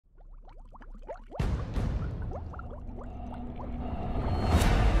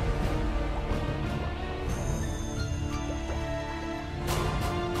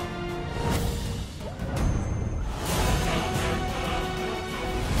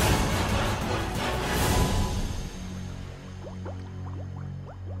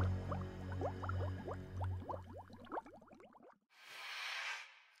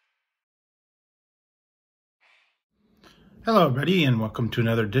Hello everybody and welcome to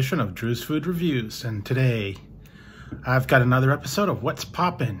another edition of Drew's Food Reviews, and today I've got another episode of What's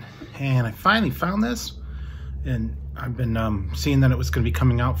Poppin', and I finally found this, and I've been seeing that it was going to be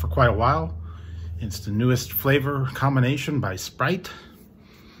coming out for quite a while. It's the newest flavor combination by Sprite,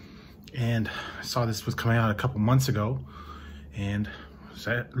 and I saw this was coming out a couple months ago, and was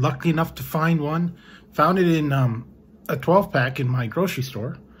lucky enough to find one. Found it in a 12-pack in my grocery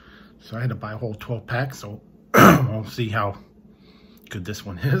store, so I had to buy a whole 12-pack, so we'll see how good this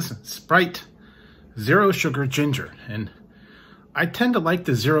one is. Sprite Zero Sugar Ginger. And I tend to like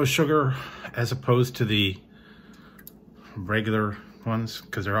the zero sugar as opposed to the regular ones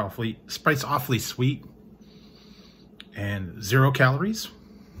because they're Sprite's awfully sweet and 0 calories,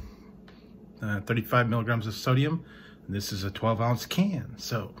 35 milligrams of sodium. And this is a 12-ounce can,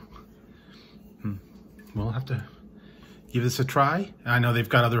 so we'll have to give this a try. I know they've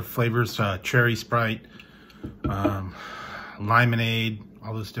got other flavors, cherry Sprite, lemonade,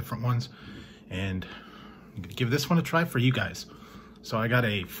 all those different ones, and I'm gonna give this one a try for you guys. So I got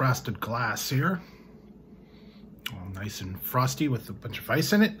a frosted glass here, all nice and frosty with a bunch of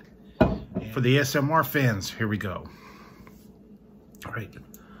ice in it. And for the ASMR fans, here we go. All right,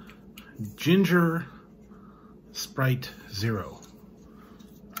 ginger Sprite Zero.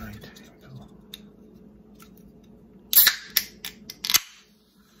 All right.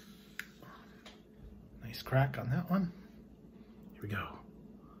 Crack on that one. Here we go.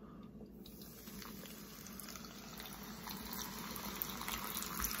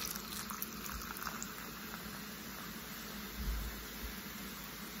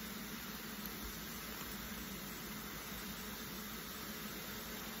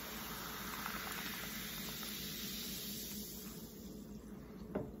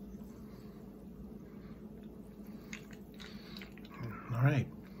 All right.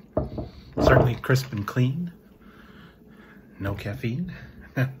 Certainly crisp and clean. No caffeine.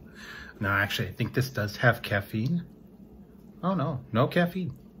 No, actually, I think this does have caffeine. Oh, no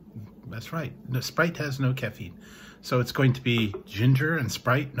caffeine. That's right. No, Sprite has no caffeine. So it's going to be ginger and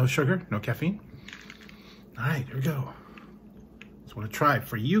Sprite, no sugar, no caffeine. All right, here we go. Just want to try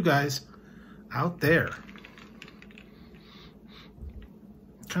for you guys out there.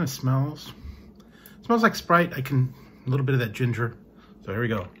 It kind of smells like Sprite. A little bit of that ginger. So here we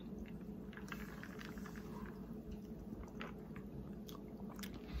go.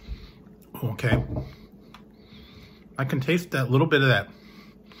 Okay, I can taste that little bit of that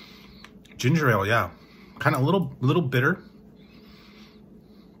ginger ale, yeah. Kind of little bitter.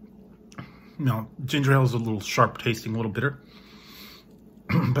 You know, ginger ale is a little sharp tasting, a little bitter.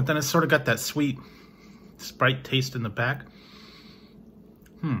 But then it's sort of got that sweet Sprite taste in the back.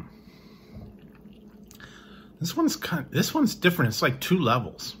 This one's different. It's like 2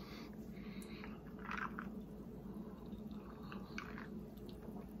 levels.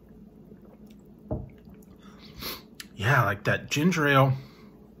 Yeah, like that ginger ale.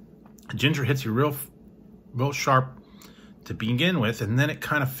 Ginger hits you real sharp to begin with, and then it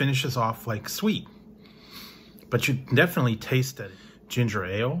kind of finishes off like sweet. But you definitely taste that ginger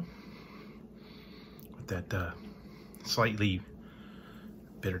ale with that slightly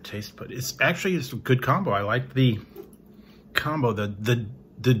bitter taste. But it's a good combo. I like the combo.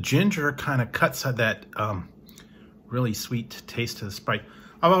 The ginger kind of cuts that really sweet taste to the Sprite.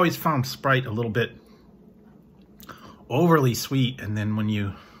 I've always found Sprite a little bit overly sweet, and then when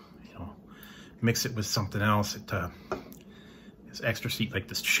you mix it with something else, it is extra sweet, like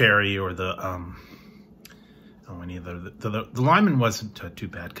this cherry or the the lemon wasn't too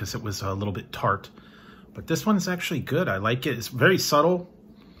bad because it was a little bit tart, but this one is actually good. I like it. It's very subtle.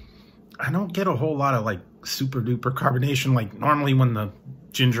 I don't get a whole lot of like super duper carbonation like normally when the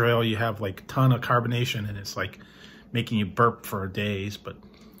ginger ale you have like a ton of carbonation and it's like making you burp for days, but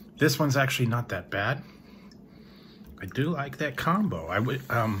this one's actually not that bad. I do like that combo. I would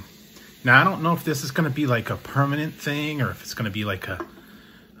now I don't know if this is going to be like a permanent thing or if it's going to be like a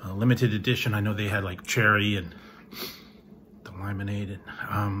limited edition. I know they had like cherry and the lemonade,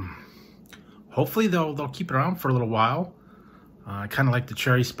 and hopefully they'll keep it around for a little while. I kind of like the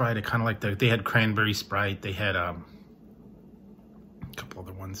cherry Sprite. I kind of like they had cranberry Sprite. They had a couple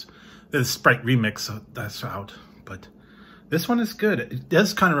other ones. The Sprite remix that's out, but this one is good. It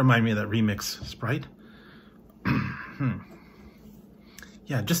does kind of remind me of that remix Sprite.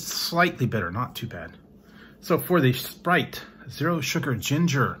 Yeah, just slightly bitter, not too bad. So for the Sprite Zero Sugar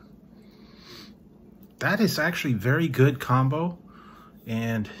Ginger, that is actually very good combo.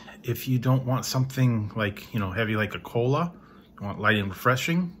 And if you don't want something like, heavy like a cola, you want light and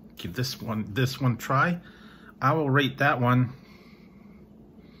refreshing, give this one a try. I will rate that one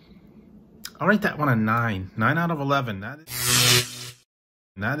I'll rate that one a 9. 9 out of 11. That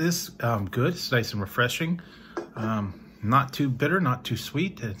is good. It's nice and refreshing. Not too bitter, not too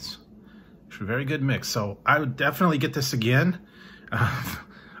sweet. It's a very good mix. So I would definitely get this again.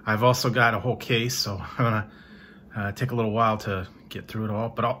 I've also got a whole case, so I'm gonna take a little while to get through it all.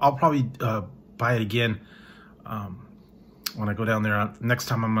 But I'll probably buy it again when I go down there. Next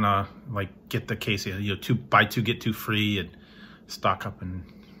time I'm gonna like get the case. You know, buy two get two free, and stock up and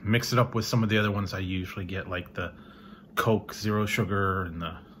mix it up with some of the other ones I usually get, like the Coke Zero Sugar and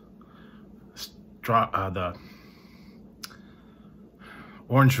the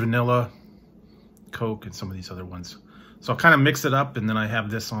Orange Vanilla Coke and some of these other ones. So I'll kind of mix it up, and then I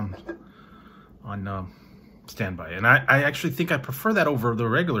have this on standby. And I actually think I prefer that over the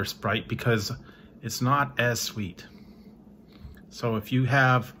regular Sprite because it's not as sweet. So if you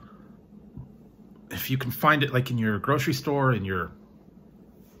can find it like in your grocery store, in your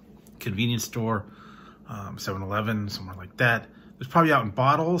convenience store, 7-Eleven, somewhere like that, it's probably out in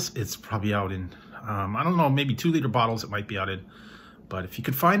bottles. It's probably out in, I don't know, maybe 2-liter bottles it might be out in. But if you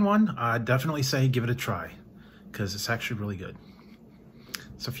could find one, I'd definitely say give it a try, because it's actually really good.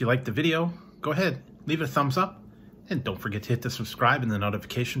 So if you liked the video, go ahead, leave it a thumbs up, and don't forget to hit the subscribe and the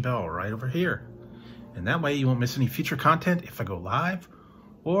notification bell right over here. And that way you won't miss any future content if I go live,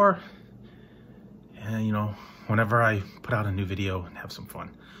 or, you know, whenever I put out a new video and have some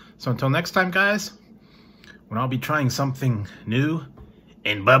fun. So until next time, guys, when I'll be trying something new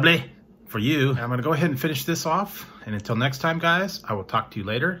and bubbly for you, I'm going to go ahead and finish this off. And until next time, guys, I will talk to you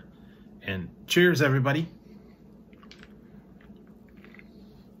later. And cheers, everybody.